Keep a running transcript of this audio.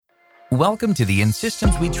Welcome to the In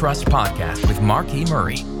Systems We Trust podcast with Mark E.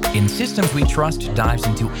 Murray. In Systems We Trust dives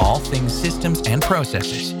into all things systems and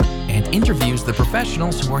processes and interviews the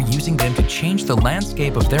professionals who are using them to change the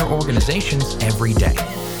landscape of their organizations every day.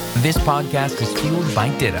 This podcast is fueled by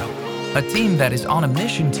Ditto, a team that is on a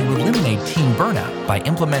mission to eliminate team burnout by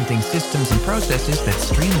implementing systems and processes that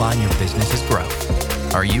streamline your business's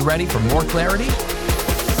growth. Are you ready for more clarity?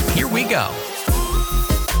 Here we go.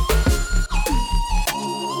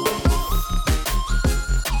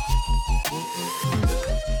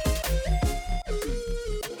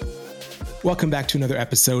 Welcome back to another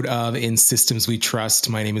episode of In Systems We Trust.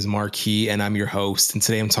 My name is Marquis and I'm your host. And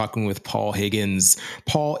today I'm talking with Paul Higgins.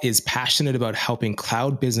 Paul is passionate about helping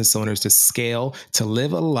cloud business owners to scale to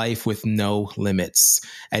live a life with no limits.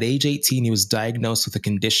 At age 18, he was diagnosed with a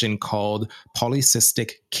condition called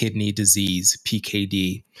polycystic kidney disease,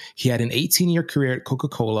 PKD. He had an 18-year career at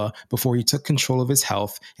Coca-Cola before he took control of his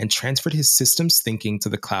health and transferred his systems thinking to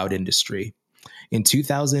the cloud industry. In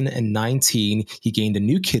 2019, he gained a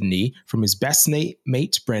new kidney from his best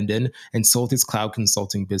mate, Brendan, and sold his cloud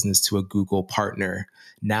consulting business to a Google partner.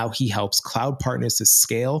 Now he helps cloud partners to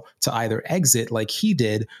scale to either exit like he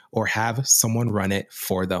did or have someone run it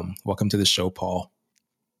for them. Welcome to the show, Paul.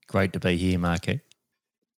 Great to be here, Marky.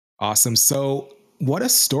 Awesome. So what a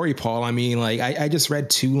story, Paul. I mean, I just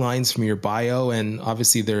read 2 lines from your bio, and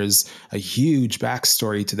obviously there's a huge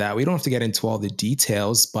backstory to that. We don't have to get into all the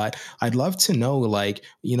details, but I'd love to know,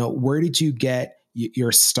 where did you get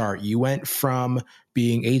your start? You went from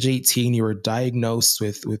being age 18, you were diagnosed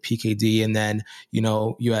with PKD, and then,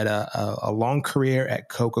 you had a long career at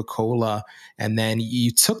Coca-Cola, and then you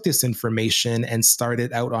took this information and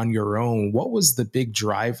started out on your own. What was the big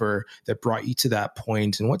driver that brought you to that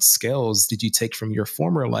point, and what skills did you take from your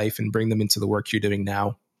former life and bring them into the work you're doing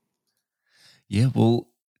now? Yeah, well,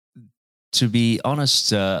 to be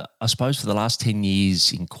honest, I suppose for the last 10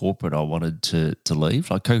 years in corporate, I wanted to leave.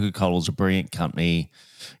 Like Coca-Cola is a brilliant company.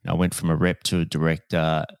 I went from a rep to a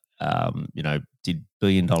director, did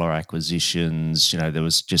billion-dollar acquisitions.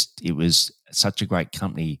 It was such a great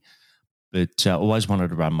company. But I always wanted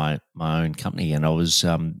to run my own company. And I was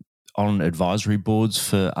on advisory boards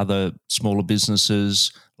for other smaller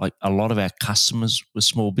businesses. Like a lot of our customers were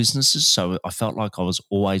small businesses, so I felt like I was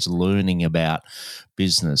always learning about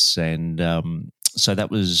business, and so that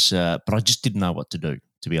was. But I just didn't know what to do.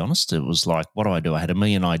 To be honest, it was like, what do? I had a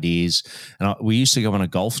million ideas, and we used to go on a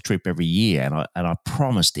golf trip every year, and I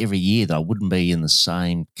promised every year that I wouldn't be in the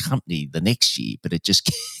same company the next year, but it just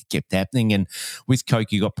kept happening. And with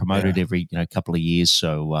Coke, you got promoted every couple of years,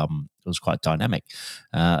 so it was quite dynamic.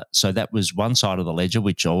 So that was one side of the ledger,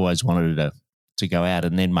 which I always wanted to go out,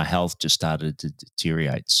 and then my health just started to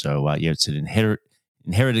deteriorate. So it's an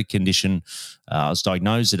inherited condition. I was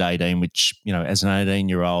diagnosed at 18, which as an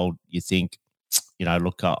 18-year-old, you think,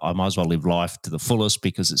 look, I might as well live life to the fullest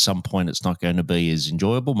because at some point it's not going to be as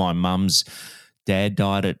enjoyable. My mum's dad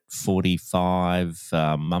died at 45.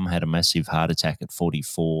 Mum had a massive heart attack at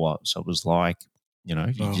 44. So it was like, you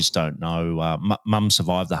just don't know. Mum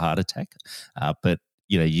survived the heart attack, but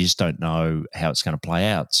you just don't know how it's going to play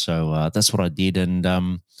out. So that's what I did. And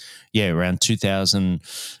around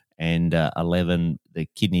 2011, the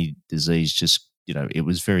kidney disease just, it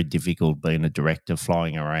was very difficult being a director,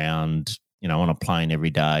 flying around, on a plane every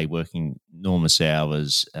day, working enormous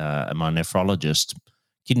hours. And my nephrologist,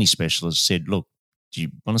 kidney specialist, said, look, do you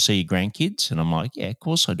want to see your grandkids? And I'm like, yeah, of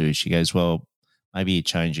course I do. She goes, well, maybe a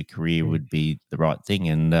change of career would be the right thing.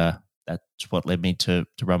 And that's what led me to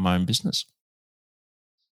run my own business.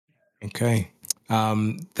 Okay.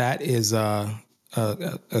 That is a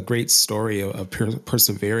great story of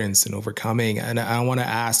perseverance and overcoming. And I want to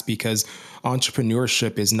ask, because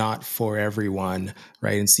entrepreneurship is not for everyone,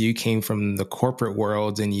 right? And so you came from the corporate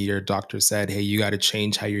world and your doctor said, hey, you got to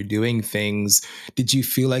change how you're doing things. Did you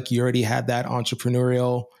feel like you already had that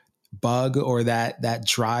entrepreneurial bug or that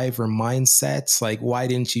drive or mindset? Like, why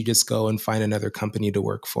didn't you just go and find another company to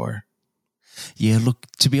work for? Yeah, look,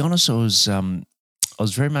 to be honest, I was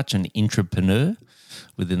very much an entrepreneur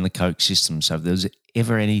within the Coke system. So if there was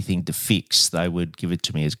ever anything to fix, they would give it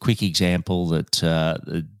to me. As a quick example, that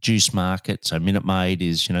the juice market, so Minute Maid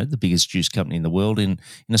is, the biggest juice company in the world. In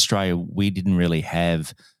Australia, we didn't really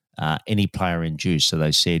have any player in juice. So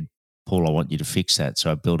they said, Paul, I want you to fix that.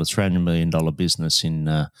 So I built a $300 million business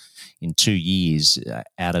in 2 years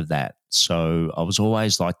out of that. So I was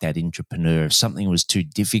always like that entrepreneur. If something was too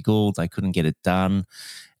difficult, they couldn't get it done.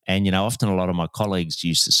 And, often a lot of my colleagues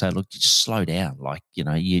used to say, look, just slow down. Like, you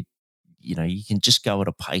can just go at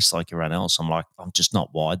a pace like everyone else. I'm like, I'm just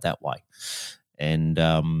not wired that way. And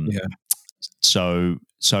so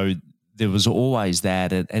there was always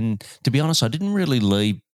that. And to be honest, I didn't really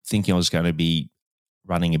leave thinking I was going to be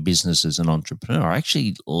running a business as an entrepreneur. I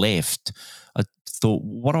actually left. I thought,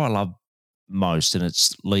 what do I love most? And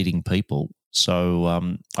it's leading people.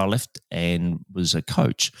 So I left and was a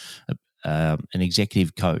coach, an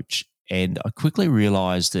executive coach. And I quickly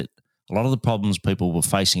realized that a lot of the problems people were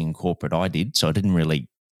facing in corporate, I did. So I didn't really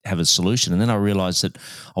have a solution. And then I realized that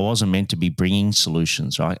I wasn't meant to be bringing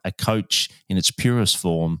solutions, right? A coach in its purest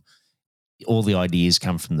form, all the ideas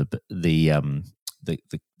come from the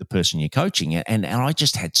person you're coaching. And I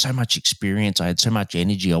just had so much experience. I had so much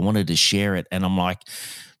energy. I wanted to share it. And I'm like,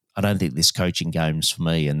 I don't think this coaching game's for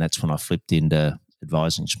me. And that's when I flipped into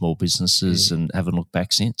advising small businesses and haven't looked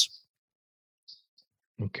back since.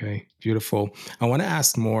 Okay, beautiful. I want to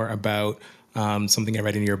ask more about something I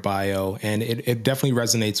read in your bio, and it definitely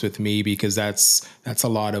resonates with me because that's a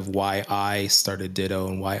lot of why I started Ditto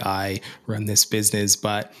and why I run this business.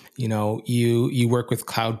 But you work with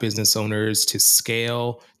cloud business owners to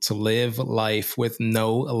scale, to live life with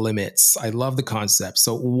no limits. I love the concept.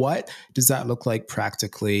 So what does that look like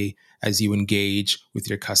practically as you engage with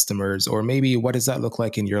your customers, or maybe what does that look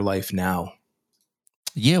like in your life now?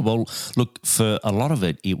 Yeah, well, look, for a lot of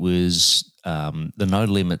it, it was the no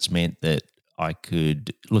limits meant that I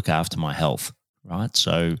could look after my health, right?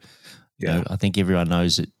 So, I think everyone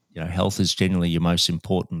knows that, health is generally your most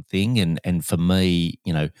important thing. And for me,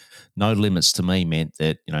 no limits to me meant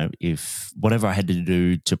that, if whatever I had to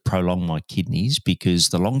do to prolong my kidneys, because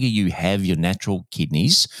the longer you have your natural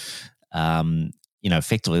kidneys,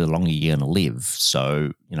 effectively the longer you're going to live.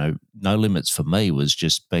 So, no limits for me was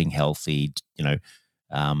just being healthy,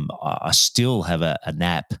 I still have a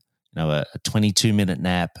nap, a 22-minute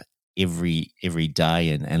nap every day.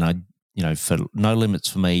 And I, for no limits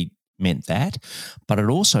for me meant that. But it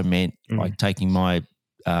also meant like taking my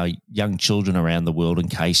young children around the world in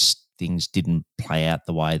case things didn't play out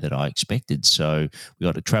the way that I expected. So we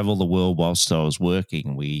got to travel the world whilst I was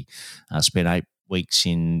working. We spent 8 weeks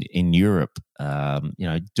in Europe,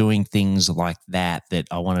 doing things like that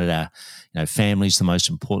I wanted to, family's the most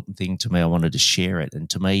important thing to me. I wanted to share it. And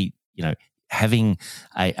to me, having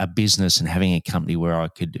a business and having a company where I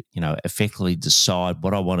could, effectively decide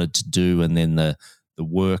what I wanted to do, and then the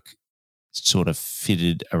work sort of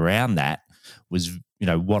fitted around that was,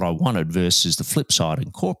 what I wanted, versus the flip side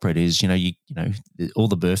in corporate is, all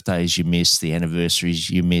the birthdays you miss, the anniversaries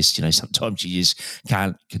you miss, sometimes you just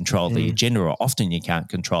can't control the agenda, or often you can't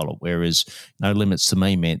control it. Whereas no limits to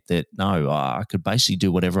me meant that, no, I could basically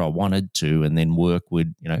do whatever I wanted to, and then work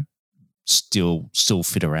would, still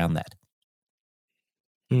fit around that.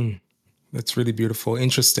 That's really beautiful.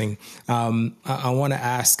 Interesting. I want to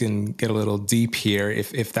ask and get a little deep here,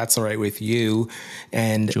 if that's all right with you.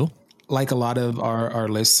 And sure. Like a lot of our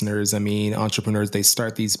listeners, I mean, entrepreneurs, they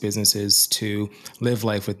start these businesses to live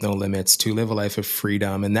life with no limits, to live a life of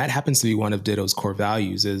freedom. And that happens to be one of Ditto's core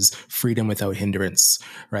values, is freedom without hindrance,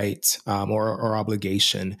 right? Or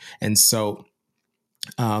obligation. And so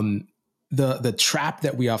the trap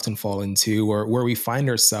that we often fall into, or where we find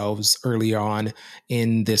ourselves early on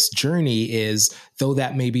in this journey, is, though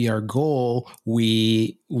that may be our goal,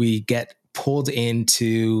 we get pulled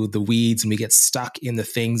into the weeds and we get stuck in the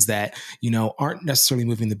things that, aren't necessarily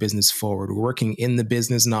moving the business forward. We're working in the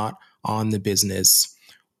business, not on the business.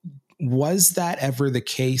 Was that ever the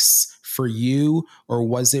case for you, or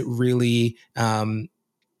was it really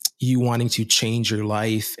you wanting to change your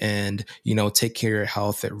life and, take care of your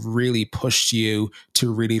health that really pushed you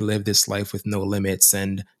to really live this life with no limits?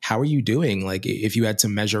 And how are you doing? Like, if you had to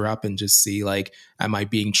measure up and just see, like, am I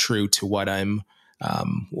being true to what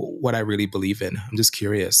I really believe in? I'm just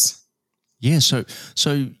curious. Yeah. So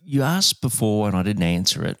you asked before, and I didn't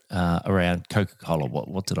answer it, around Coca-Cola.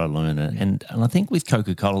 What did I learn? And I think with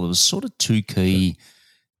Coca-Cola, there was sort of two key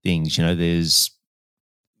things.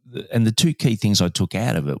 And the two key things I took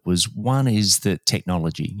out of it was, one is that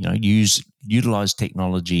technology. Utilize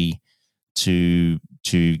technology to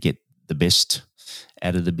get the best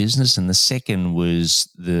out of the business, and the second was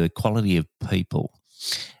the quality of people.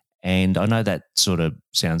 And I know that sort of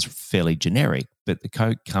sounds fairly generic, but the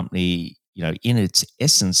Coke company, in its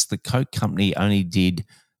essence, the Coke company only did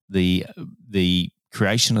the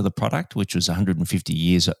creation of the product, which was 150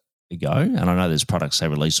 years ago. And I know there's products they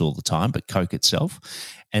release all the time, but Coke itself.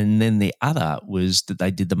 And then the other was that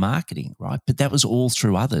they did the marketing, right? But that was all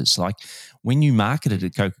through others. Like when you marketed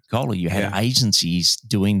at Coca-Cola, you had agencies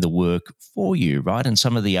doing the work for you, right? And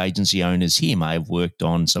some of the agency owners here may have worked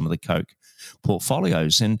on some of the Coke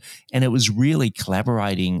portfolios, and it was really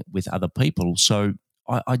collaborating with other people. So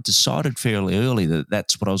I decided fairly early that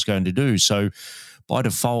that's what I was going to do. So by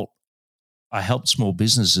default, I helped small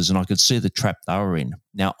businesses, and I could see the trap they were in.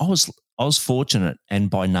 Now, I was fortunate, and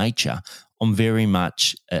by nature, I'm very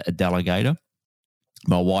much a delegator.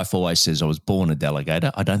 My wife always says I was born a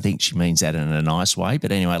delegator. I don't think she means that in a nice way,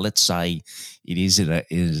 but anyway, let's say it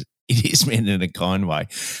is meant in a kind way.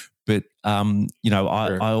 But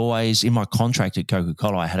sure. I always, in my contract at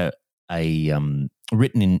Coca-Cola, I had a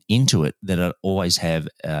written into it that I always have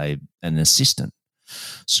an assistant.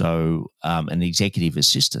 So an executive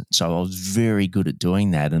assistant. So I was very good at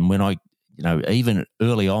doing that. And when even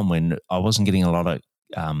early on when I wasn't getting a lot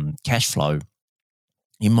of cash flow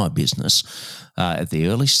in my business at the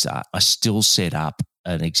early start, I still set up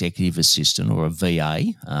an executive assistant or a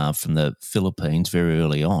VA from the Philippines very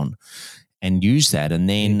early on and used that. And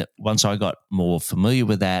then once I got more familiar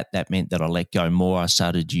with that meant that I let go more. I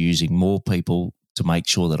started using more people to make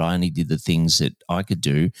sure that I only did the things that I could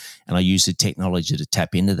do, and I used the technology to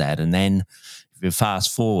tap into that. And then if you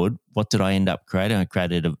fast forward, what did I end up creating? I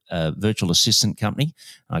created a virtual assistant company.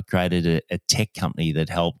 I created a tech company that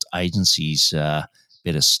helped agencies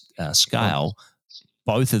better scale.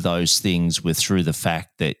 Both of those things were through the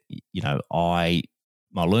fact that,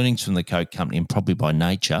 my learnings from the Coke company, and probably by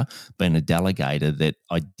nature, being a delegator, that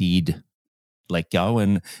I did let go.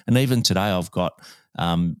 And even today I've got,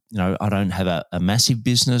 I don't have a massive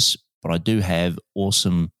business, but I do have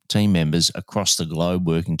awesome team members across the globe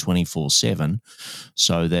working 24/7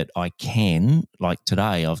 so that I can, like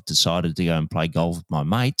today, I've decided to go and play golf with my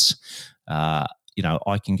mates.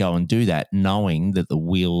 I can go and do that knowing that the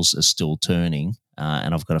wheels are still turning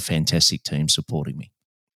and I've got a fantastic team supporting me.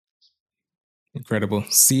 Incredible.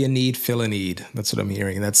 See a need, fill a need. That's what I'm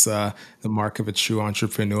hearing. That's the mark of a true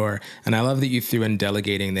entrepreneur. And I love that you threw in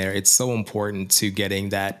delegating there. It's so important to getting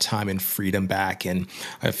that time and freedom back. And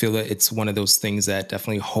I feel that it's one of those things that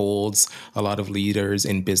definitely holds a lot of leaders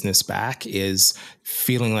in business back, is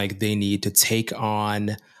feeling like they need to take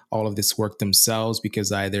on all of this work themselves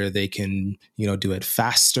because either they can, do it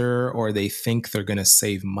faster, or they think they're going to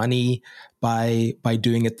save money by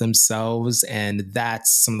doing it themselves. And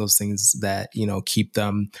that's some of those things that, keep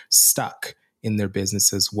them stuck in their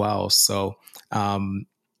business as well. So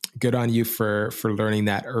good on you for learning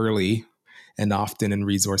that early and often, and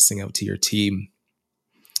resourcing out to your team.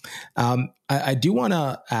 I do want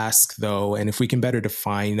to ask, though, and if we can better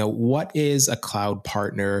define, what is a cloud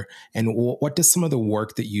partner, and what does some of the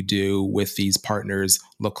work that you do with these partners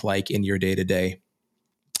look like in your day-to-day?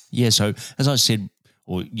 Yeah, so as I said,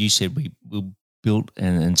 or you said, we built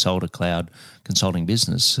and sold a cloud consulting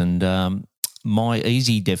business. And my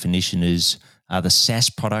easy definition is the SaaS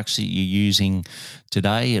products that you're using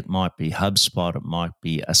today. It might be HubSpot, it might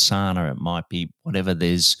be Asana, it might be whatever.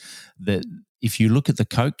 If you look at the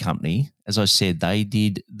Coke company, as I said, they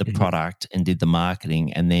did the product and did the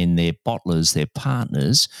marketing, and then their bottlers, their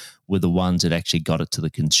partners, were the ones that actually got it to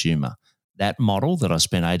the consumer. That model that I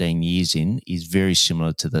spent 18 years in is very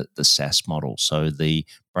similar to the SaaS model. So the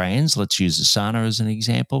brands, let's use Asana as an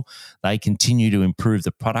example, they continue to improve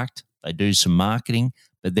the product, they do some marketing,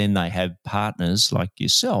 but then they have partners like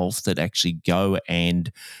yourself that actually go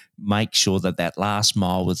and make sure that last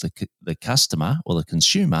mile with the customer or the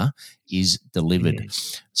consumer is delivered.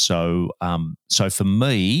 So for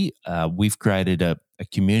me, we've created a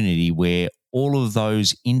community where all of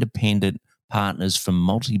those independent partners from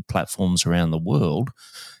multi-platforms around the world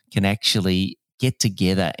can actually get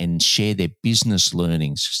together and share their business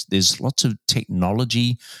learnings. There's lots of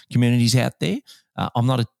technology communities out there. I'm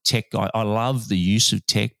not a tech guy. I love the use of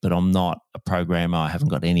tech, but I'm not a programmer. I haven't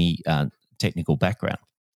got any technical background.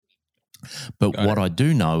 But what I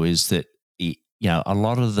do know is that, a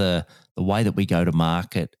lot of the way that we go to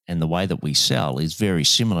market and the way that we sell is very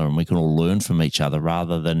similar, and we can all learn from each other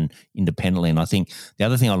rather than independently. And I think the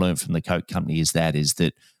other thing I learned from the Coke company is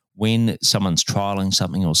that when someone's trialing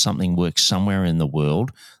something or something works somewhere in the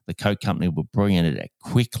world, the Coke company will bring it at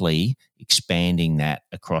quickly expanding that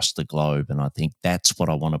across the globe. And I think that's what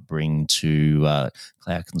I want to bring to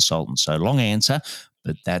cloud consultants. So long answer,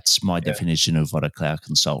 but that's my definition of what a cloud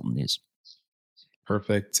consultant is.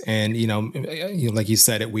 Perfect. And, like you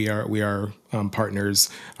said, we are partners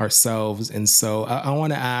ourselves. And so I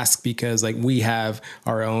want to ask, because we have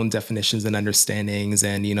our own definitions and understandings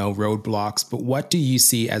and, roadblocks, but what do you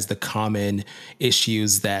see as the common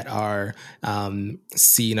issues that are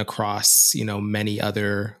seen across, many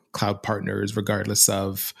other cloud partners, regardless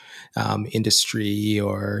of industry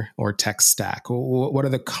or tech stack? What are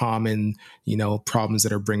the common, problems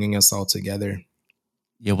that are bringing us all together?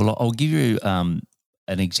 Yeah, well, I'll give you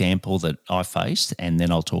an example that I faced, and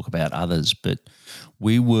then I'll talk about others. But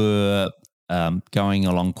we were going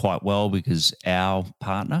along quite well because our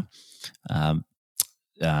partner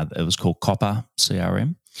it was called Copper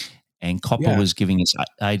CRM. And Copper Yeah. was giving us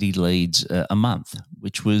 80 leads a month,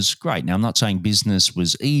 which was great. Now, I'm not saying business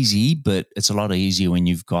was easy, but it's a lot easier when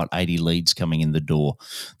you've got 80 leads coming in the door.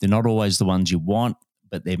 They're not always the ones you want,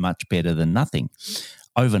 but they're much better than nothing.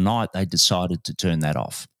 Overnight, they decided to turn that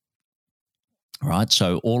off. Right.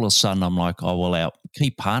 So all of a sudden, I'm like, oh, well, our key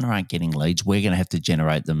partner aren't getting leads. We're going to have to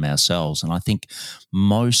generate them ourselves. And I think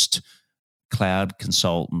most cloud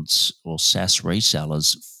consultants or SaaS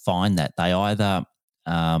resellers find that they either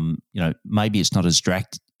maybe it's not as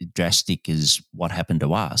drastic as what happened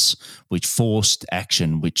to us, which forced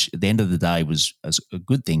action, which at the end of the day was a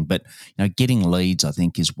good thing. But, getting leads, I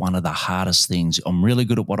think, is one of the hardest things. I'm really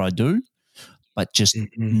good at what I do, but just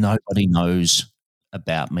nobody knows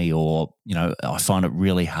about me, or, I find it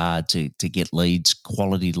really hard to get leads,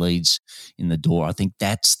 quality leads in the door. I think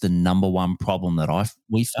that's the number one problem that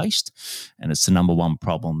we faced, and it's the number one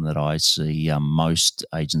problem that I see most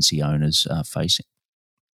agency owners facing.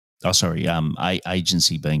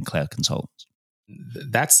 Agency being cloud consultants.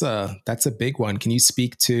 That's a big one. Can you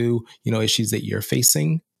speak to, issues that you're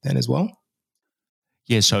facing then as well?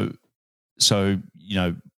 Yeah. So,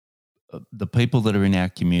 the people that are in our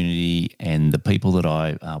community and the people that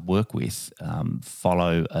I work with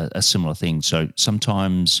follow a similar thing. So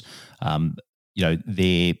sometimes,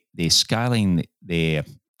 they're scaling their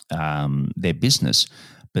business,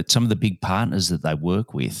 but some of the big partners that they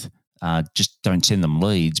work with just don't send them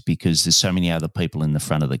leads because there's so many other people in the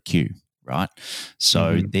front of the queue, right?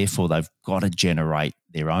 So therefore, they've got to generate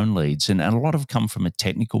their own leads. And a lot of them come from a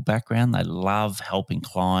technical background. They love helping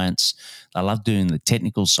clients. They love doing the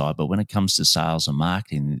technical side. But when it comes to sales and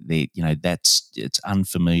marketing, it's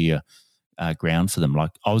unfamiliar ground for them.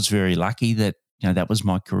 Like, I was very lucky that, that was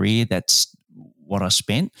my career. That's what I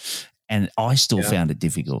spent. And I still found it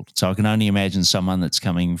difficult. So I can only imagine someone that's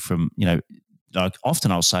coming from, like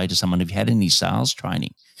often I'll say to someone, have you had any sales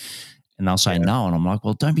training? And they'll say no. And I'm like,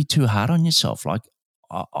 well, don't be too hard on yourself. Like,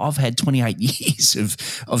 I've had 28 years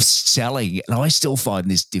of selling and I still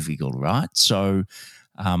find this difficult, right? So,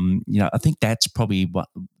 I think that's probably what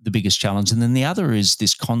the biggest challenge. And then the other is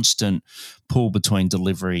this constant pull between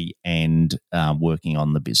delivery and working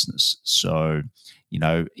on the business. So,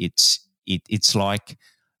 it's like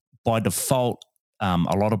by default, a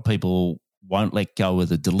lot of people won't let go of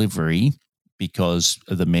the delivery because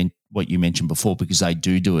of what you mentioned before, because they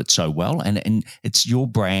do it so well. And it's your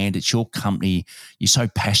brand, it's your company. You're so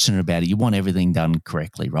passionate about it. You want everything done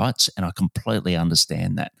correctly, right? And I completely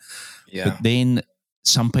understand that. Yeah. But then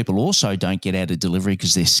some people also don't get out of delivery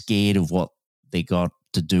because they're scared of what they got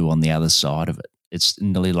to do on the other side of it. It's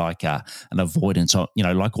nearly like an avoidance.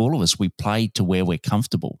 Like all of us, we play to where we're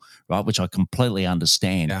comfortable, right? Which I completely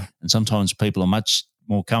understand. Yeah. And sometimes people are much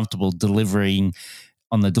more comfortable delivering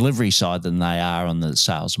on the delivery side than they are on the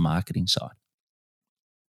sales and marketing side.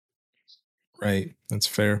 Right. That's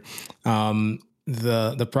fair.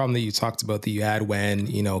 The problem that you talked about that you had when,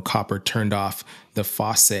 Copper turned off the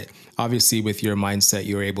faucet, obviously with your mindset,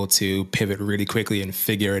 you were able to pivot really quickly and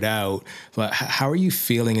figure it out. But how are you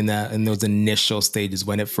feeling in those initial stages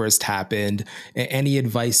when it first happened? Any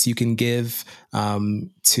advice you can give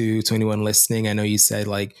to anyone listening? I know you said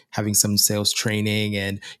like having some sales training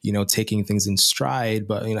and, taking things in stride,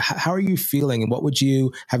 but how are you feeling and what would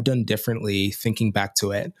you have done differently thinking back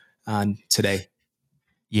to it today?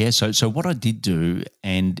 Yeah, so what I did do,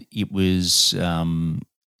 and it was, I've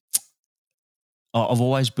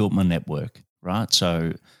always built my network, right?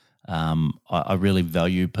 So I really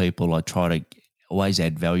value people. I try to always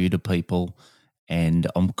add value to people, and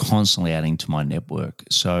I'm constantly adding to my network.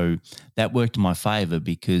 So that worked in my favor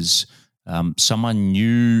because someone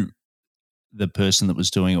knew the person that was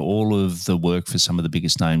doing all of the work for some of the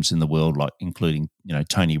biggest names in the world, like including,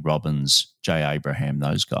 Tony Robbins, Jay Abraham,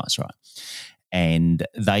 those guys, right? And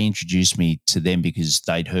they introduced me to them because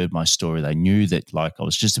they'd heard my story. They knew that like I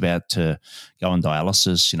was just about to go on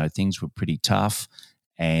dialysis, things were pretty tough.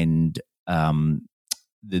 And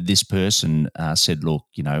this person said, look,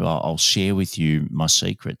 I'll share with you my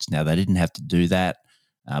secrets. Now, they didn't have to do that,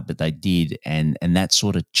 but they did. And that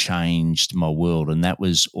sort of changed my world. And that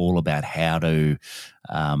was all about how to,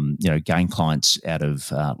 gain clients out of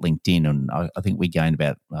LinkedIn. And I think we gained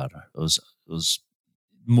about, it was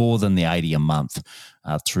more than the 80 a month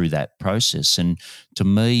through that process. And to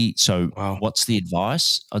me, What's the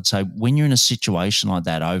advice? I'd say when you're in a situation like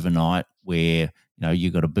that overnight where,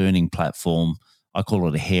 you've got a burning platform, I call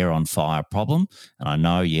it a hair on fire problem. And I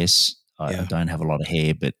know, yes, I don't have a lot of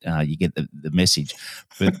hair, but you get the message.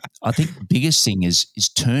 But I think the biggest thing is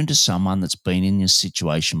turn to someone that's been in this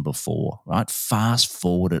situation before, right? Fast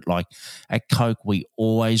forward it. Like at Coke, we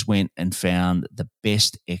always went and found the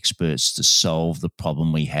best experts to solve the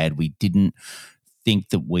problem we had. We didn't think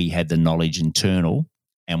that we had the knowledge internal,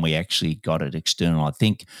 and we actually got it external. I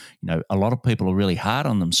think, a lot of people are really hard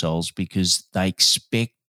on themselves because they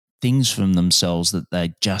expect things from themselves that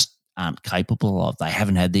they just aren't capable of. They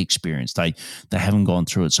haven't had the experience. They haven't gone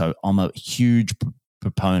through it. So I'm a huge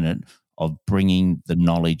proponent of bringing the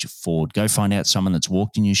knowledge forward. Go find out someone that's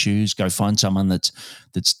walked in your shoes. Go find someone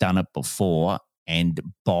that's done it before, and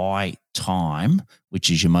buy time,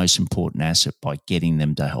 which is your most important asset, by getting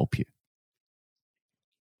them to help you.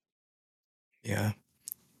 Yeah.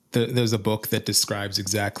 There's a book that describes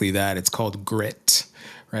exactly that. It's called Grit,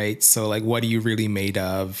 right? So like, what are you really made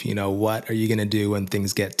of? What are you going to do when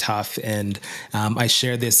things get tough? And I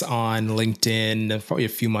shared this on LinkedIn probably a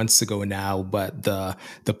few months ago now, but the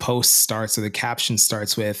post starts, or the caption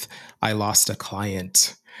starts with, "I lost a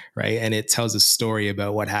client." Right. And it tells a story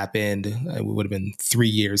about what happened. It would have been 3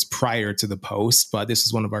 years prior to the post, but this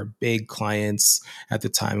was one of our big clients at the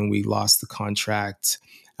time, and we lost the contract.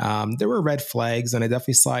 There were red flags, and I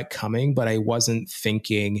definitely saw it coming, but I wasn't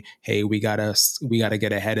thinking, "Hey, we gotta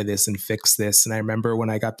get ahead of this and fix this." And I remember when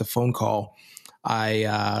I got the phone call,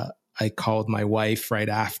 I called my wife right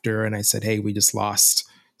after, and I said, "Hey, we just lost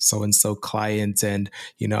so and so client," and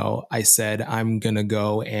I said, "I'm gonna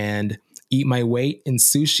go and eat my weight in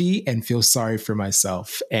sushi and feel sorry for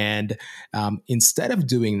myself." And instead of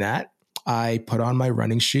doing that, I put on my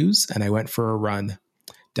running shoes and I went for a run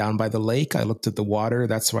down by the lake. I looked at the water.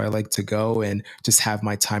 That's where I like to go and just have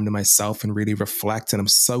my time to myself and really reflect. And I'm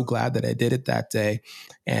so glad that I did it that day.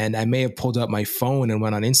 And I may have pulled up my phone and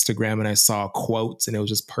went on Instagram, and I saw a quote, and it was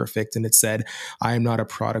just perfect. And it said, "I am not a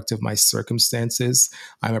product of my circumstances.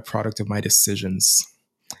 I'm a product of my decisions."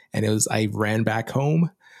 And I ran back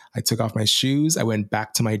home. I took off my shoes. I went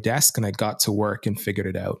back to my desk, and I got to work and figured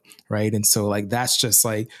it out. Right. And so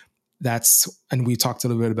and we talked a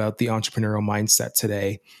little bit about the entrepreneurial mindset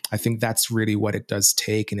today. I think that's really what it does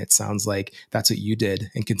take. And it sounds like that's what you did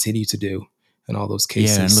and continue to do in all those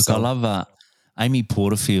cases. Yeah. And look, I love Amy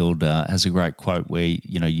Porterfield has a great quote where,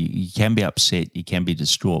 you can be upset, you can be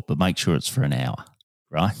distraught, but make sure it's for an hour,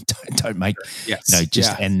 right? Don't make,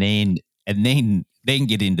 and then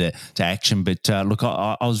get into action. But look,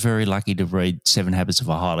 I was very lucky to read 7 Habits of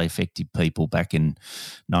Highly Effective People back in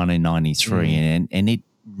 1993, and it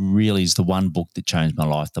really is the one book that changed my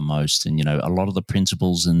life the most. And a lot of the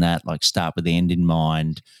principles in that, like, start with the end in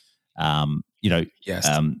mind.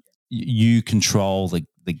 You control the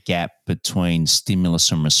gap between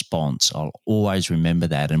stimulus and response. I'll always remember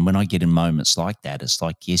that. And when I get in moments like that, it's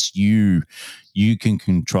like, yes, you can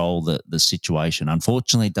control the situation.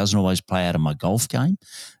 Unfortunately, it doesn't always play out in my golf game.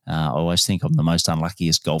 I always think I'm the most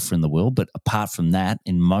unluckiest golfer in the world. But apart from that,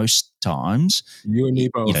 in most times, you and me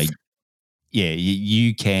both.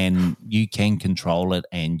 You can control it,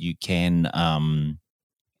 and you can.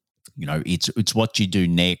 It's what you do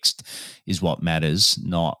next is what matters,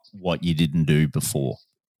 not what you didn't do before.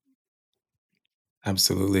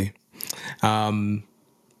 Absolutely. Awesome.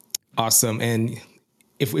 And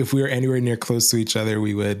if we were anywhere near close to each other,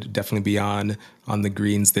 we would definitely be on the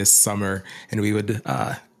greens this summer, and we would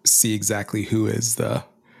see exactly who is the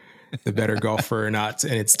better golfer or not.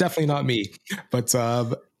 And it's definitely not me. But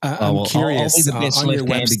I'm curious. I'll be the best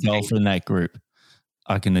left-handed golfer in that group.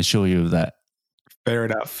 I can assure you of that. Fair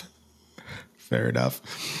enough.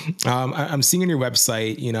 I'm seeing on your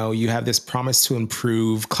website, you have this promise to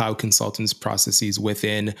improve cloud consultants' processes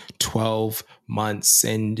within 12 months.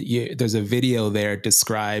 And there's a video there that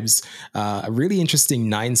describes a really interesting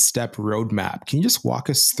 9-step roadmap. Can you just walk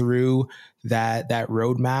us through that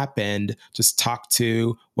roadmap and just talk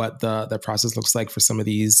to what the process looks like for some of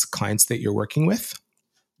these clients that you're working with?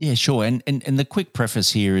 Yeah, sure. And the quick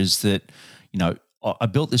preface here is that, I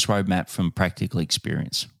built this roadmap from practical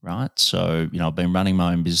experience, right? So, I've been running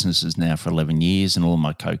my own businesses now for 11 years and all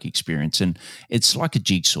my Coke experience, and it's like a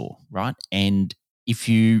jigsaw, right? And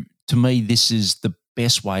to me, this is the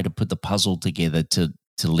best way to put the puzzle together to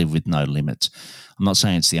live with no limits. I'm not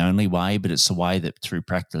saying it's the only way, but it's the way that through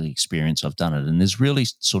practical experience I've done it. And there's really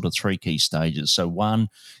sort of 3 key stages. So one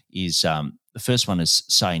is, the first one is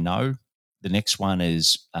say no. The next one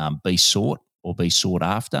is be sought or be sought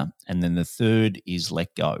after. And then the third is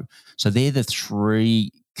let go. So they're the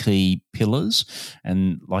 3 key pillars.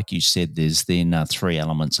 And like you said, there's then 3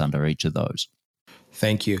 elements under each of those.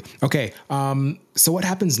 Thank you. Okay. So what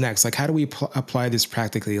happens next? Like, how do we apply this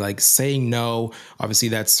practically? Like saying no, obviously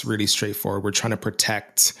that's really straightforward. We're trying to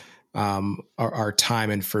protect our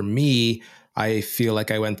time. And for me, I feel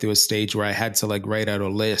like I went through a stage where I had to like write out a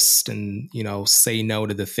list and, say no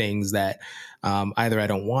to the things that either I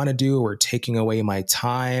don't want to do or taking away my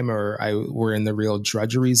time, or we're in the real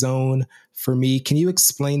drudgery zone for me. Can you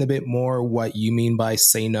explain a bit more what you mean by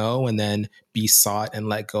say no and then be sought and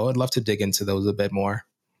let go? I'd love to dig into those a bit more.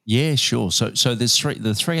 Yeah, sure. So there's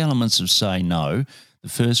the three elements of say no. The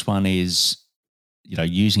first one is,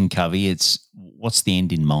 using Covey, it's what's the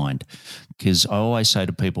end in mind? Because I always say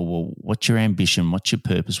to people, well, what's your ambition? What's your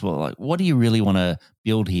purpose? Well, like, what do you really want to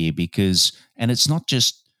build here? And it's not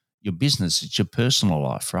just your business, it's your personal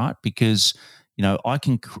life, right? Because, I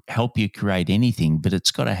can help you create anything, but it's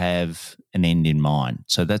got to have an end in mind.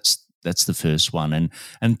 So that's the first one.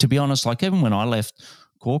 And to be honest, like even when I left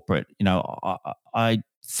corporate, I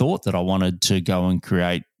thought that I wanted to go and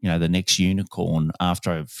create, the next unicorn after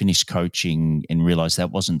I finished coaching and realized that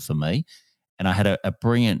wasn't for me. And I had a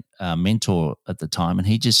brilliant mentor at the time, and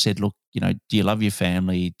he just said, look, do you love your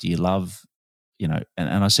family? Do you love, and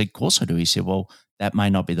I said, of course I do. He said, well, that may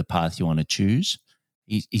not be the path you want to choose.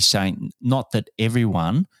 He's saying not that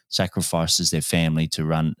everyone sacrifices their family to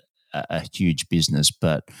run a huge business,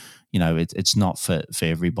 but it's not for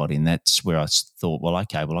everybody. And that's where I thought, well,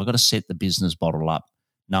 okay, well, I've got to set the business model up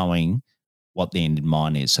knowing what the end in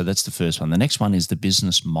mind is. So that's the first one. The next one is the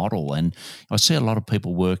business model. And I see a lot of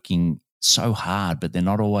people working so hard, but they're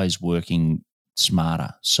not always working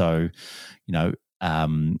smarter. So,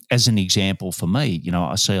 as an example for me,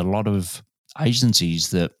 I see a lot of agencies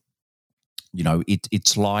that,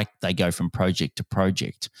 it's like they go from project to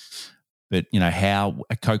project. But, how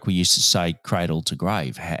at Coke we used to say cradle to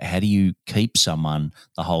grave. How do you keep someone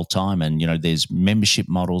the whole time? And, there's membership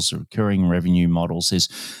models, recurring revenue models. There's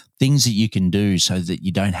things that you can do so that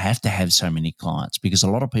you don't have to have so many clients. Because a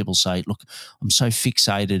lot of people say, look, I'm so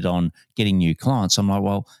fixated on getting new clients. I'm like,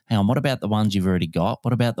 well, hang on, what about the ones you've already got?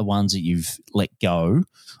 What about the ones that you've let go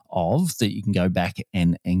of that you can go back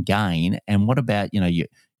and gain? And what about,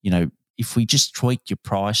 if we just tweaked your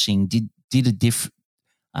pricing, did a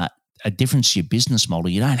difference to your business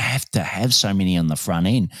model, you don't have to have so many on the front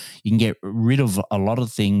end. You can get rid of a lot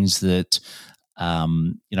of things that,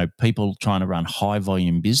 people trying to run high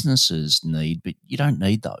volume businesses need, but you don't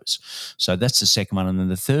need those. So that's the second one. And then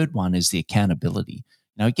the third one is the accountability.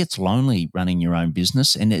 It gets lonely running your own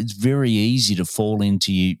business, and it's very easy to fall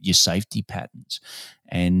into your safety patterns.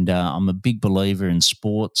 And I'm a big believer in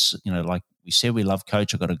sports. Like we said, we love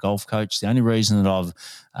coach. I've got a golf coach. The only reason that I've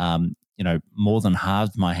more than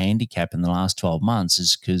halved my handicap in the last 12 months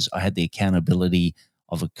is because I had the accountability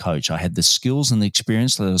of a coach. I had the skills and the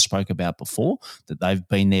experience that I spoke about before, that they've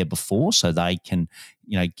been there before, so they can,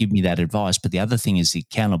 give me that advice. But the other thing is the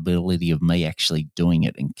accountability of me actually doing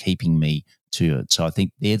it and keeping me to it. So I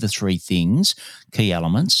think they're the three things, key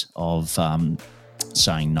elements of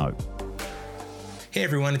saying no. Hey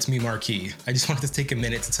everyone, it's me, Marquis. I just wanted to take a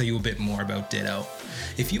minute to tell you a bit more about Ditto.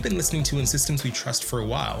 If you've been listening to In Systems We Trust for a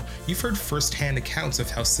while, you've heard firsthand accounts of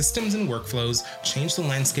how systems and workflows change the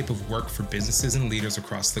landscape of work for businesses and leaders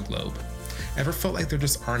across the globe. Ever felt like there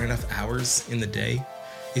just aren't enough hours in the day?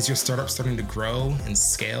 Is your startup starting to grow and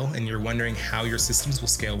scale, and you're wondering how your systems will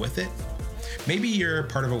scale with it? Maybe you're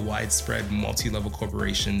part of a widespread multi-level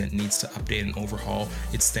corporation that needs to update and overhaul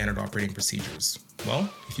its standard operating procedures. Well,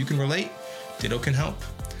 if you can relate, Ditto can help.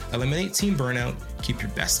 Eliminate team burnout, keep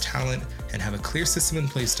your best talent, and have a clear system in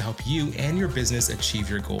place to help you and your business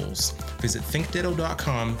achieve your goals. Visit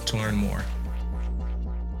thinkditto.com to learn more.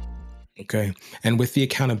 Okay. And with the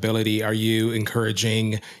accountability, are you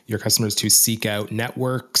encouraging your customers to seek out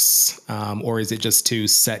networks, or is it just to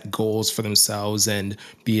set goals for themselves and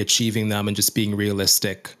be achieving them and just being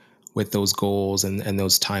realistic with those goals and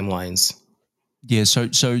those timelines? Yeah, so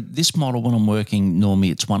this model, when I'm working, normally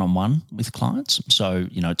it's one-on-one with clients. So,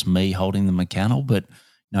 it's me holding them accountable. But,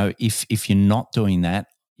 if you're not doing that,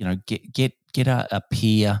 get a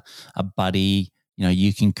peer, a buddy.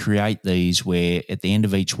 You can create these where at the end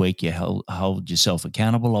of each week you hold yourself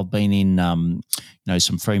accountable. I've been in,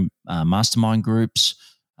 some free mastermind groups.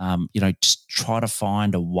 Just try to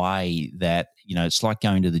find a way that, it's like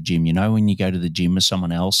going to the gym. When you go to the gym with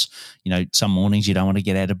someone else, some mornings you don't want to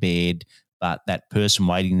get out of bed, but that person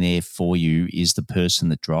waiting there for you is the person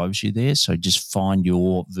that drives you there. So just find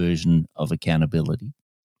your version of accountability.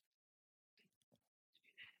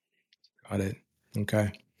 Got it.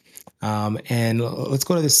 Okay. And let's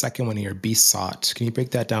go to the second one here, be sought. Can you break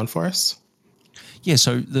that down for us? Yeah.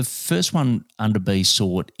 So the first one under be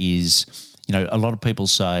sought is, a lot of people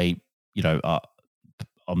say,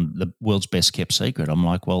 I'm the world's best kept secret. I'm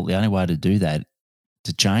like, well, the only way to do that,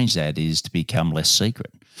 to change that, is to become less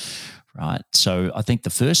secret. right? So I think the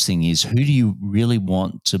first thing is, who do you really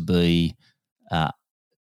want to be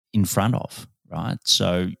in front of, right?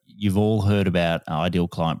 So you've all heard about ideal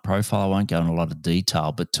client profile. I won't go in a lot of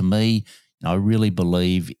detail, but to me, I really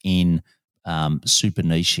believe in super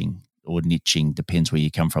niching or niching, depends where you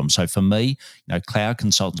come from. So for me, cloud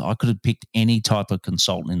consultants, I could have picked any type of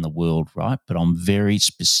consultant in the world, right? But I'm very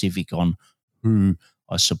specific on who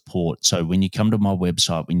I support. So when you come to my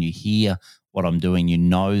website, when you hear what I'm doing, you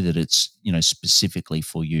know that it's, specifically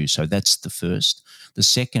for you. So that's the first. The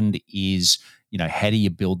second is, how do you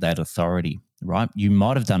build that authority, right? You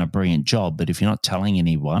might have done a brilliant job, but if you're not telling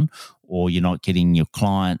anyone or you're not getting your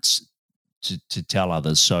clients to tell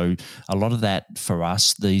others. So a lot of that for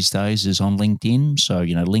us these days is on LinkedIn. So,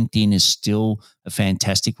 LinkedIn is still a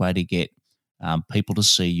fantastic way to get people to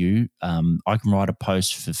see you. I can write a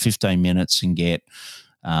post for 15 minutes and get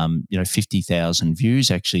 50,000 views.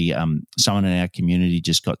 Actually, someone in our community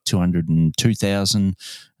just got 202,000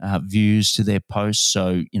 views to their post.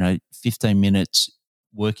 So, 15 minutes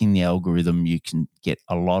working the algorithm, you can get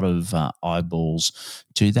a lot of eyeballs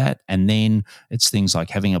to that. And then it's things like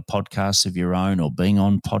having a podcast of your own or being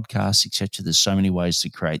on podcasts, etc. There's so many ways to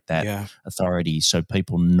create that authority so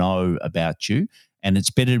people know about you. And it's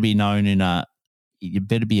better to be known you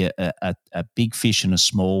better be a big fish in a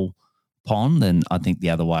small pond than I think the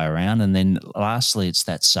other way around. And then lastly, it's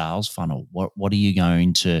that sales funnel. How are you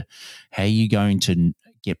going to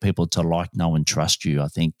get people to like, know, and trust you? I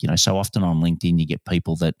think, so often on LinkedIn, you get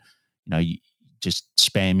people that, you just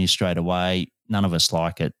spam you straight away. None of us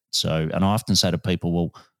like it. So, and I often say to people,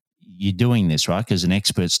 well, you're doing this, right? Because an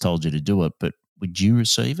expert's told you to do it, but would you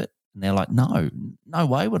receive it? And they're like, no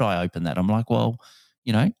way would I open that. I'm like, well,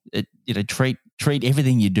 treat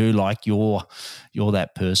everything you do like you're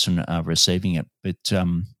that person receiving it. But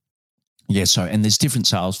so, and there's different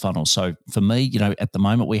sales funnels. So for me, at the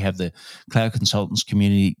moment we have the Cloud Consultants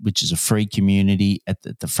community, which is a free community at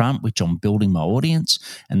the front, which I'm building my audience.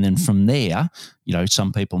 And then from there,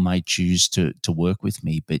 some people may choose to work with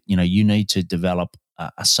me, but, you need to develop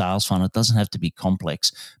a sales funnel. It doesn't have to be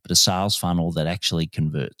complex, but a sales funnel that actually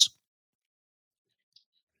converts.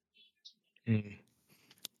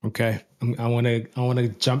 Okay, I want to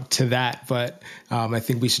jump to that, but I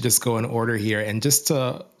think we should just go in order here. And just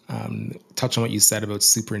to touch on what you said about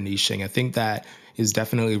super niching, I think that is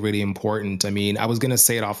definitely really important. I mean, I was going to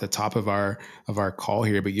say it off the top of our call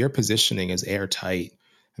here, but your positioning is airtight.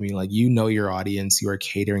 I mean, like, your audience, you are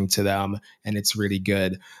catering to them, and it's really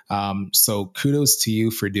good. So kudos to you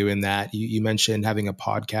for doing that. You mentioned having a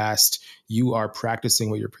podcast. You are practicing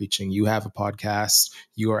what you're preaching. You have a podcast.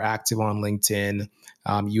 You are active on LinkedIn.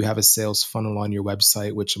 You have a sales funnel on your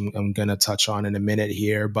website, which I'm going to touch on in a minute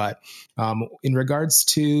here. But in regards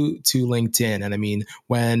to LinkedIn, and I mean,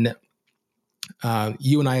 when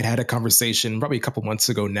you and I had a conversation probably a couple months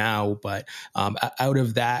ago now, but out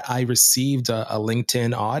of that, I received a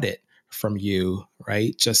LinkedIn audit from you,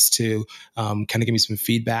 right? Just to kind of give me some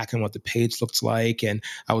feedback on what the page looked like. And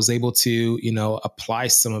I was able to, apply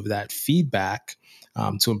some of that feedback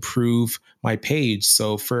to improve my page.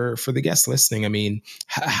 So for the guests listening, I mean,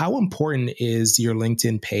 how important is your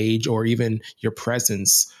LinkedIn page or even your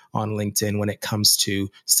presence on LinkedIn when it comes to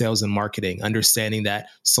sales and marketing, understanding that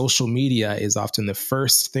social media is often the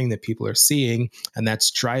first thing that people are seeing, and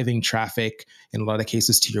that's driving traffic in a lot of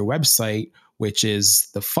cases to your website, which is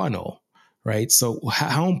the funnel, right? So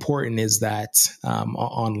how important is that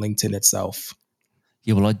on LinkedIn itself?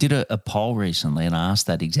 Yeah, well, I did a poll recently and I asked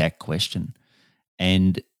that exact question.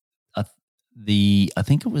 And I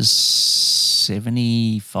think it was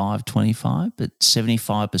 75-25, but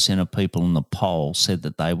 75% of people in the poll said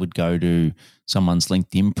that they would go to someone's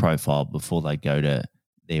LinkedIn profile before they go to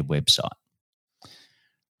their website,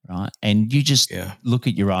 right? And you just look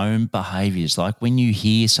at your own behaviors. Like when you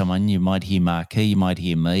hear someone, you might hear Marquis, you might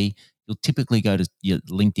hear me, you'll typically go to your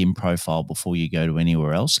LinkedIn profile before you go to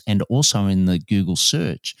anywhere else. And also in the Google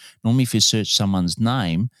search, normally if you search someone's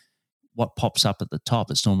name, what pops up at the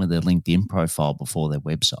top, it's normally their LinkedIn profile before their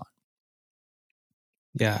website.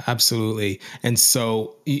 Yeah, absolutely. And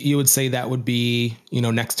so you would say that would be,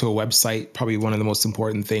 next to a website, probably one of the most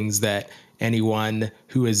important things that anyone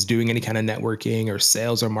who is doing any kind of networking or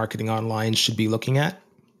sales or marketing online should be looking at?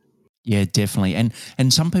 Yeah, definitely. And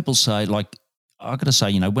some people say, like, I got to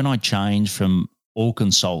say, when I changed from all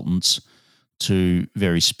consultants to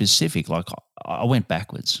very specific, like I went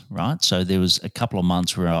backwards, right? So there was a couple of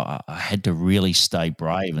months where I had to really stay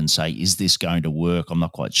brave and say, is this going to work? I'm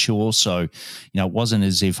not quite sure. So, it wasn't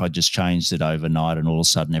as if I just changed it overnight and all of a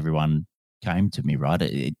sudden everyone came to me, right?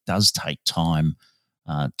 It does take time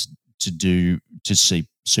to see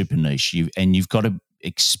super niche. You've got to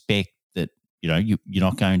expect you're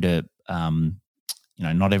not going to,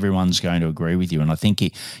 not everyone's going to agree with you. And I think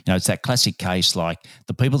it's that classic case, like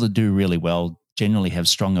the people that do really well generally have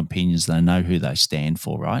strong opinions. They know who they stand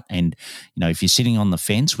for, right? And if you're sitting on the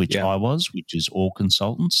fence, which I was, which is all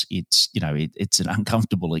consultants, it's it's an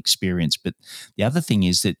uncomfortable experience. But the other thing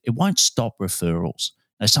is that it won't stop referrals.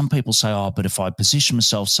 Now, some people say, "Oh, but if I position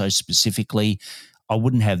myself so specifically, I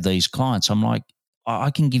wouldn't have these clients." I'm like, I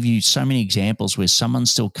can give you so many examples where someone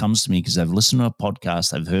still comes to me because they've listened to a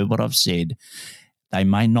podcast, they've heard what I've said. They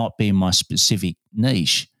may not be in my specific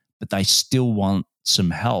niche, but they still want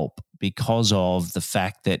some help because of the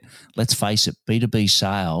fact that, let's face it, B2B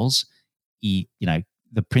sales, the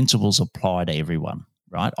principles apply to everyone,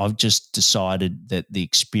 right? I've just decided that the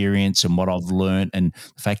experience and what I've learned and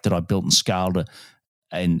the fact that I built and scaled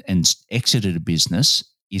and exited a business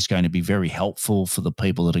is going to be very helpful for the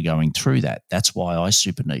people that are going through that. That's why I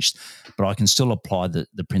super niched, but I can still apply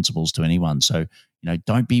the principles to anyone. So,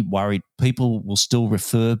 don't be worried. People will still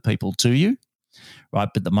refer people to you, right?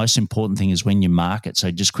 But the most important thing is when you market.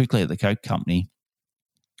 So just quickly at the Coke company,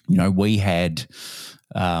 we had,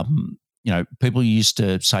 people used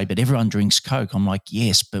to say, but everyone drinks Coke. I'm like,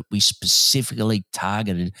 yes, but we specifically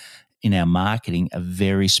targeted in our marketing a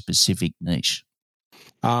very specific niche.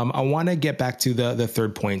 I want to get back to the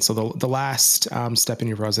third point. So the last step in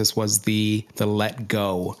your process was the let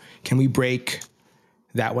go. Can we break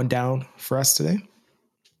that one down for us today?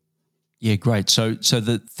 Yeah, great. So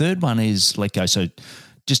the third one is let go. So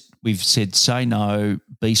just we've said say no,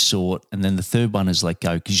 be sought, and then the third one is let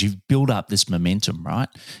go because you've built up this momentum, right?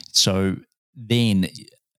 So then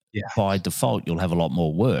by default, you'll have a lot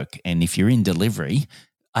more work. And if you're in delivery,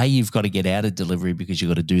 you've got to get out of delivery because you've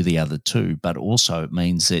got to do the other two, but also it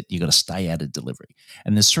means that you've got to stay out of delivery.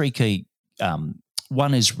 And there's three key,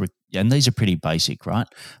 one is, and these are pretty basic, right?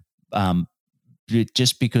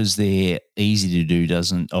 Just because they're easy to do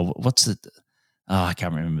doesn't, I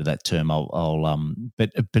can't remember that term.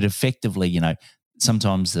 But effectively,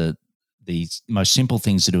 sometimes the most simple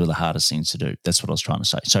things to do are the hardest things to do. That's what I was trying to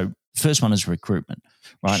say. So first one is recruitment,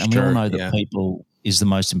 right? And we all know that people is the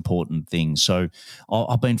most important thing. So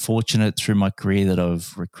I've been fortunate through my career that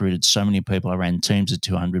I've recruited so many people. I ran teams of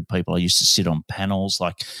 200 people. I used to sit on panels.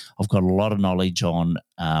 Like I've got a lot of knowledge on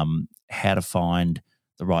how to find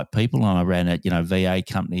the right people. And I ran a VA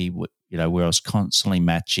company, where I was constantly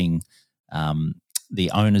matching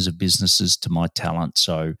the owners of businesses to my talent.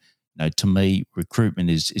 So to me,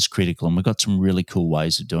 recruitment is critical, and we've got some really cool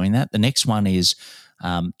ways of doing that. The next one is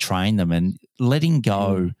train them, and letting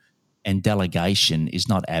go and delegation is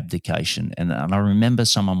not abdication. And I remember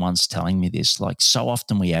someone once telling me this, like so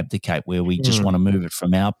often we abdicate where we just want to move it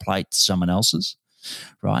from our plate to someone else's,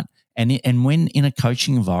 right? And when in a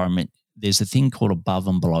coaching environment, there's a thing called above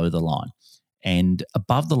and below the line. And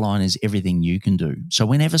above the line is everything you can do. So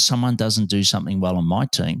whenever someone doesn't do something well on my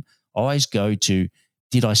team, I always go to,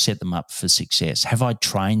 did I set them up for success? Have I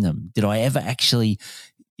trained them? Did I ever actually,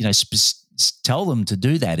 tell them to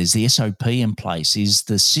do that? Is the SOP in place? Is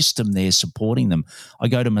the system there supporting them? I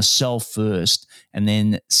go to myself first, and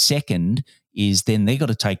then second is then they've got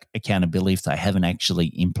to take accountability if they haven't actually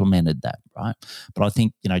implemented that, right? But I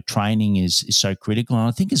think, training is so critical. And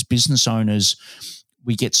I think as business owners,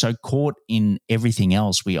 we get so caught in everything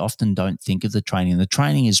else, we often don't think of the training. The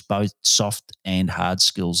training is both soft and hard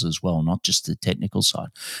skills as well, not just the technical side.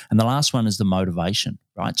 And the last one is the motivation,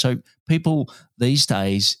 right? So people these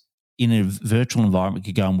days in a virtual environment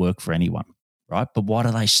could go and work for anyone, right? But why do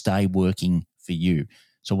they stay working for you?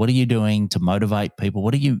 So what are you doing to motivate people?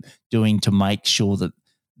 What are you doing to make sure that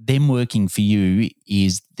them working for you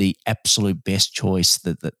is the absolute best choice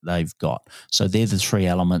that they've got? So they're the three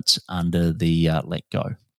elements under the let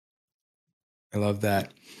go. I love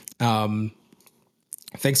that.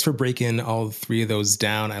 Thanks for breaking all three of those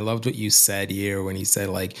down. I loved what you said here when you said,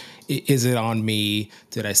 like, is it on me?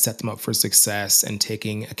 Did I set them up for success? And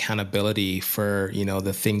taking accountability for,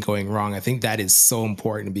 the thing going wrong. I think that is so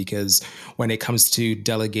important because when it comes to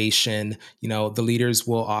delegation, the leaders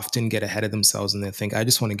will often get ahead of themselves and they think, I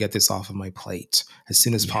just want to get this off of my plate as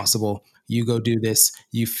soon as possible. You go do this,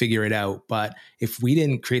 you figure it out. But if we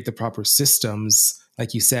didn't create the proper systems,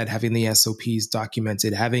 like you said, having the SOPs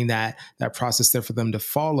documented, having that process there for them to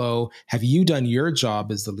follow, have you done your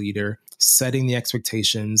job as the leader, setting the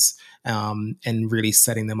expectations and really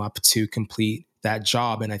setting them up to complete that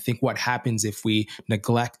job? And I think what happens if we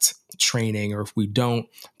neglect training or if we don't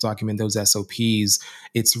document those SOPs,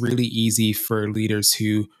 it's really easy for leaders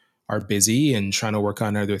who are busy and trying to work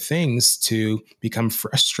on other things to become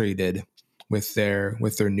frustrated with their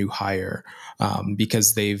new hire,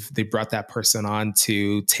 because they brought that person on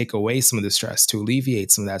to take away some of the stress, to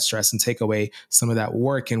alleviate some of that stress, and take away some of that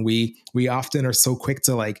work. And we often are so quick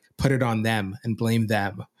to like put it on them and blame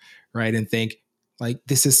them, right? And think like,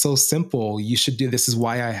 this is so simple. You should do this. Is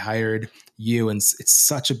why I hired you. And it's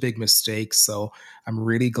such a big mistake. So I'm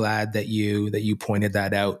really glad that you pointed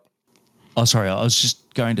that out. Oh, sorry. I was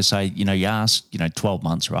just going to say, you asked, 12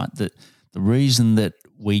 months, right? That the reason that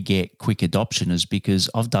we get quick adoption is because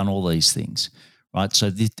I've done all these things, right?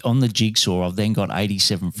 So on the jigsaw, I've then got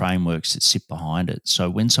 87 frameworks that sit behind it. So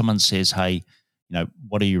when someone says, hey,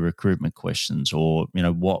 what are your recruitment questions, or,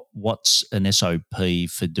 what's an SOP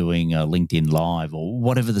for doing a LinkedIn Live, or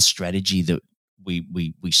whatever the strategy that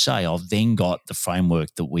we say, I've then got the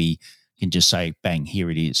framework that we can just say, bang,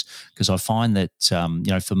 here it is. Because I find that,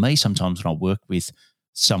 for me, sometimes when I work with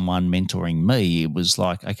someone mentoring me, it was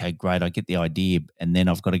like, okay, great, I get the idea, and then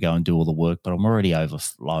I've got to go and do all the work, but I'm already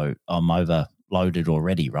overloaded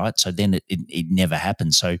already, right? So then it never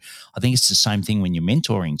happens. So I think it's the same thing when you're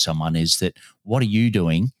mentoring someone, is that what are you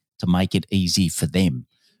doing to make it easy for them,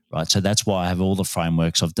 right? So that's why I have all the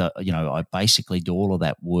frameworks. I basically do all of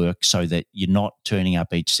that work so that you're not turning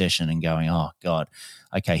up each session and going, oh God,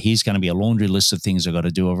 okay, here's going to be a laundry list of things I've got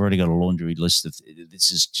to do. I've already got a laundry list of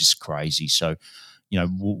this is just crazy. So,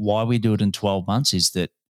 why we do it in 12 months is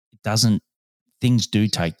that things do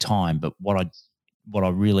take time, but what I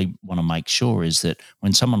really want to make sure is that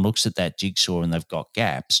when someone looks at that jigsaw and they've got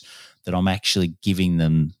gaps, that I'm actually giving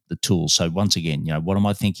them the tools. So once again, what am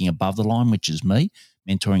I thinking above the line, which is me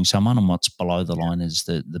mentoring someone, and what's below the line is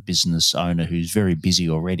the business owner who's very busy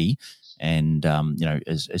already and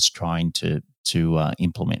is trying to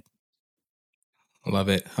implement. I love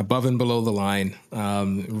it. Above and below the line.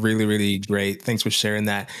 Really, really great. Thanks for sharing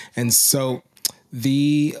that. And so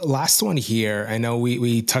the last one here, I know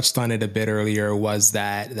we touched on it a bit earlier, was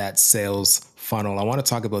that sales funnel. I want to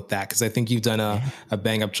talk about that because I think you've done a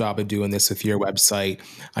bang up job of doing this with your website.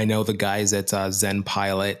 I know the guys at Zen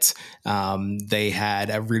Pilot, they had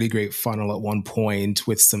a really great funnel at one point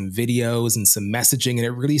with some videos and some messaging, and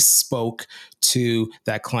it really spoke to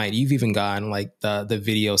that client. You've even gotten like the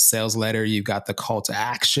video sales letter. You've got the call to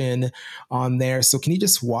action on there. So can you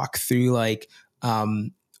just walk through like,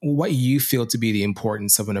 what you feel to be the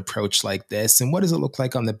importance of an approach like this, and what does it look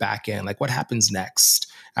like on the back end? Like, what happens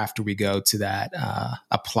next after we go to that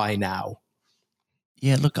apply now?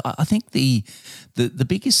 Yeah, look, I think the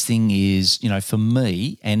biggest thing is, for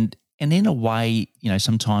me, and in a way,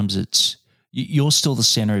 sometimes it's you're still the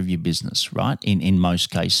center of your business, right? In most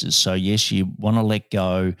cases. So yes, you want to let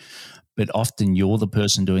go, but often you're the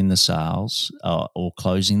person doing the sales or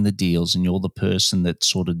closing the deals, and you're the person that's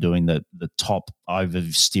sort of doing the top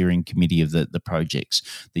oversteering committee of the projects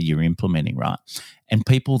that you're implementing, right? And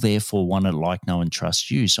people therefore want to like, know, and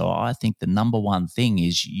trust you. So I think the number one thing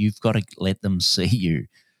is you've got to let them see you,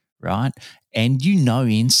 right? And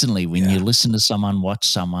instantly when you listen to someone, watch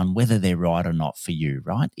someone, whether they're right or not for you,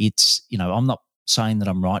 right? It's, I'm not saying that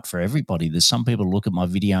I'm right for everybody. There's some people look at my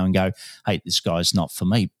video and go, hey, this guy's not for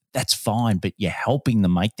me. That's fine, but you're helping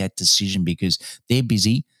them make that decision because they're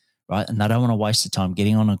busy, right? And they don't want to waste the time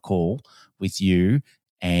getting on a call with you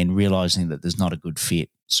and realizing that there's not a good fit.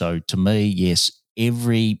 So to me, yes,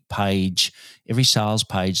 every sales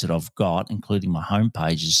page that I've got, including my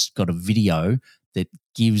homepage, has got a video that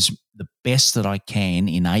gives the best that I can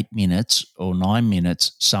in 8 minutes or 9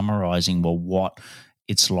 minutes summarizing, what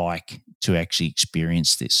it's like to actually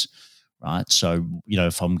experience this. Right. So,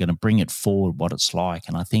 if I'm going to bring it forward, what it's like.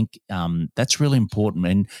 And I think that's really important.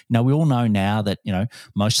 And, we all know now that,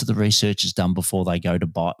 most of the research is done before they go to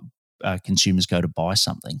buy, consumers go to buy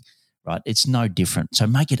something. Right. It's no different. So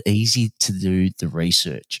make it easy to do the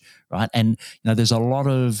research. Right. And, there's a lot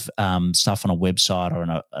of stuff on a website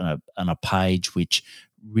or on a page which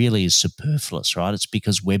really is superfluous, right? It's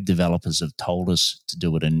because web developers have told us to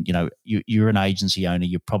do it. And, you're an agency owner,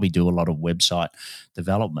 you probably do a lot of website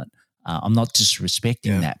development. I'm not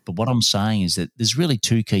disrespecting that, but what I'm saying is that there's really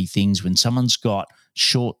two key things when someone's got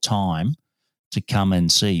short time to come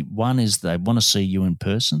and see. One is they want to see you in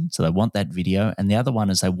person, so they want that video, and the other one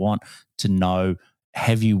is they want to know,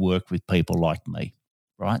 have you worked with people like me,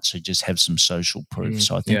 right? So just have some social proof.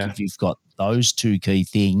 So I think if you've got those two key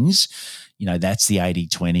things, that's the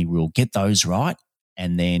 80-20 rule. Get those right,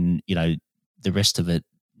 and then, the rest of it,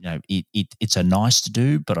 it's a nice to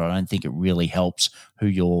do, but I don't think it really helps who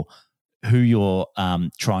you're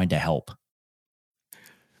trying to help.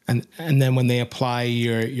 And then when they apply,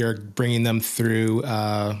 you're bringing them through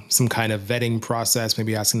some kind of vetting process,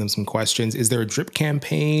 maybe asking them some questions. Is there a drip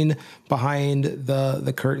campaign behind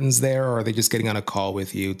the curtains there, or are they just getting on a call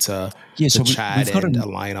with you to chat and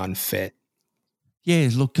align on fit? Yeah,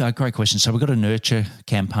 look, great question. So we've got a nurture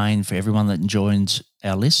campaign for everyone that joins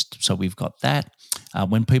our list. So we've got that.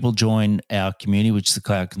 When people join our community, which is the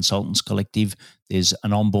Cloud Consultants Collective, there's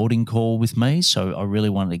an onboarding call with me. So I really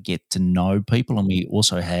wanted to get to know people. And we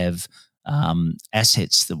also have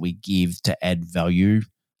assets that we give to add value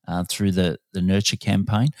through the nurture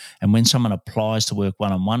campaign. And when someone applies to work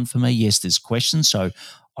one-on-one for me, yes, there's questions. So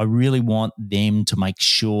I really want them to make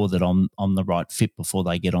sure that I'm the right fit before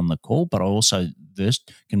they get on the call. But I also,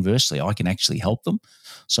 conversely, I can actually help them.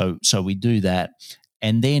 So we do that.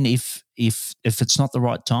 And then if it's not the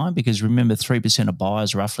right time, because remember 3% of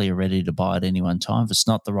buyers roughly are ready to buy at any one time. If it's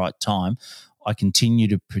not the right time, I continue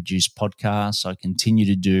to produce podcasts. I continue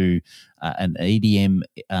to do an EDM,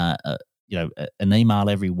 an email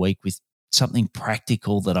every week with something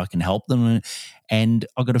practical that I can help them. And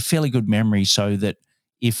I've got a fairly good memory, so that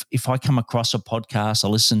if I come across a podcast, I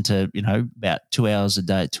listen to, about 2 hours a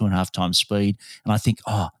day at 2.5 times speed, and I think,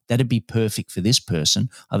 that'd be perfect for this person.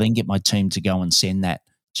 I then get my team to go and send that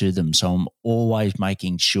to them. So I'm always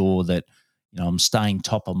making sure that, I'm staying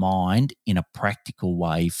top of mind in a practical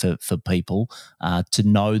way for people to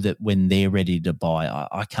know that when they're ready to buy.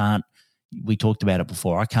 I can't, we talked about it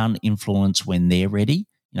before, I can't influence when they're ready,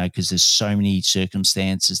 because there's so many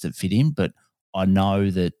circumstances that fit in, but I know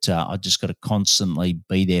that I just got to constantly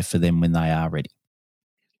be there for them when they are ready.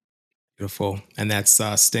 Beautiful. And that's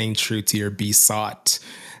staying true to your be sought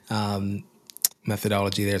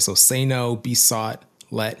methodology there. So say no, be sought,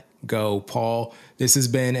 let go. Paul, this has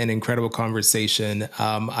been an incredible conversation.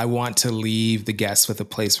 I want to leave the guests with a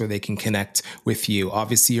place where they can connect with you.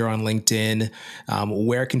 Obviously, you're on LinkedIn.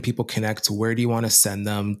 Where can people connect? Where do you want to send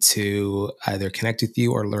them to either connect with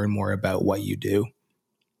you or learn more about what you do?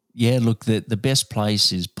 Yeah, look, the best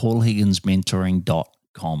place is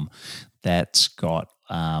paulhigginsmentoring.com. That's got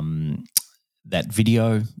the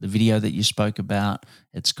video that you spoke about.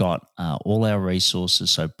 It's got all our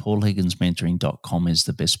resources. So paulhigginsmentoring.com is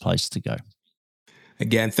the best place to go.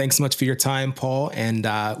 Again, thanks so much for your time, Paul, and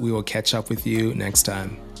we will catch up with you next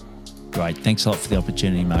time. Great. Thanks a lot for the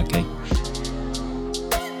opportunity, Marky.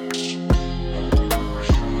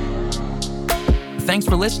 Thanks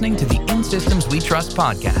for listening to the In Systems We Trust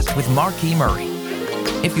podcast with Marky Murray.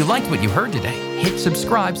 If you liked what you heard today, hit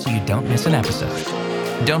subscribe so you don't miss an episode.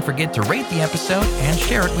 Don't forget to rate the episode and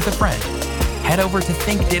share it with a friend. Head over to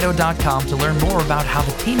thinkditto.com to learn more about how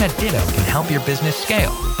the team at Ditto can help your business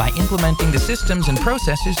scale by implementing the systems and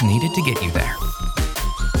processes needed to get you there.